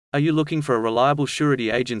Are you looking for a reliable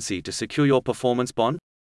surety agency to secure your performance bond?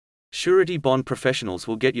 Surety Bond Professionals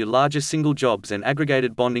will get you larger single jobs and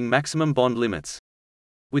aggregated bonding maximum bond limits.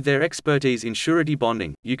 With their expertise in surety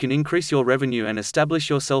bonding, you can increase your revenue and establish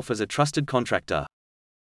yourself as a trusted contractor.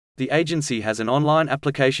 The agency has an online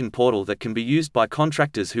application portal that can be used by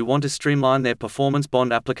contractors who want to streamline their performance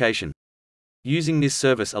bond application. Using this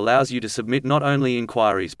service allows you to submit not only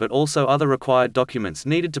inquiries but also other required documents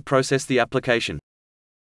needed to process the application.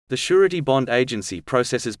 The Surety Bond Agency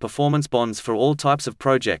processes performance bonds for all types of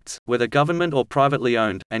projects, whether government or privately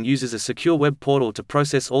owned, and uses a secure web portal to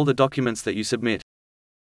process all the documents that you submit.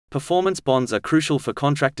 Performance bonds are crucial for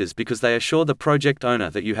contractors because they assure the project owner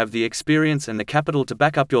that you have the experience and the capital to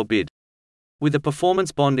back up your bid. With a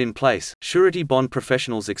performance bond in place, Surety Bond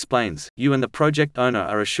Professionals explains, you and the project owner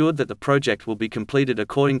are assured that the project will be completed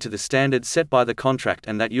according to the standards set by the contract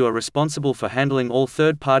and that you are responsible for handling all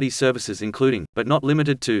third-party services including, but not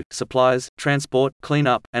limited to, supplies, transport,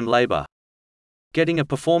 cleanup, and labor. Getting a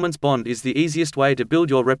performance bond is the easiest way to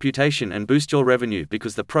build your reputation and boost your revenue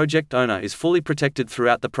because the project owner is fully protected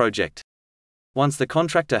throughout the project. Once the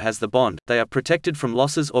contractor has the bond, they are protected from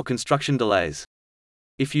losses or construction delays.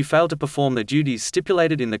 If you fail to perform the duties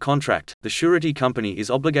stipulated in the contract, the surety company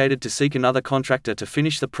is obligated to seek another contractor to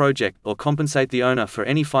finish the project or compensate the owner for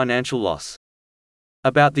any financial loss.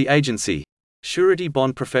 About the agency. Surety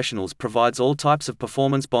Bond Professionals provides all types of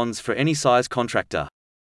performance bonds for any size contractor.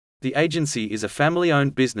 The agency is a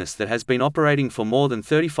family-owned business that has been operating for more than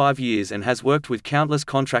 35 years and has worked with countless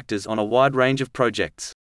contractors on a wide range of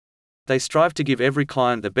projects. They strive to give every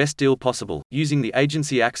client the best deal possible, using the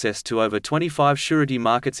agency access to over 25 surety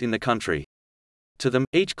markets in the country. To them,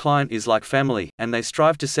 each client is like family, and they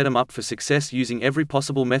strive to set them up for success using every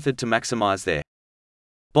possible method to maximize their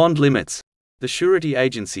bond limits. The surety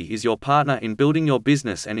agency is your partner in building your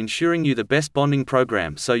business and ensuring you the best bonding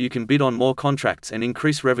program so you can bid on more contracts and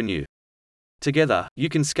increase revenue. Together, you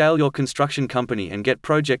can scale your construction company and get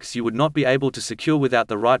projects you would not be able to secure without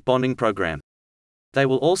the right bonding program. They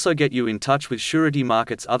will also get you in touch with surety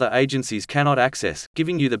markets other agencies cannot access,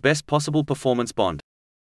 giving you the best possible performance bond.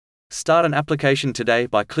 Start an application today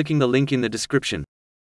by clicking the link in the description.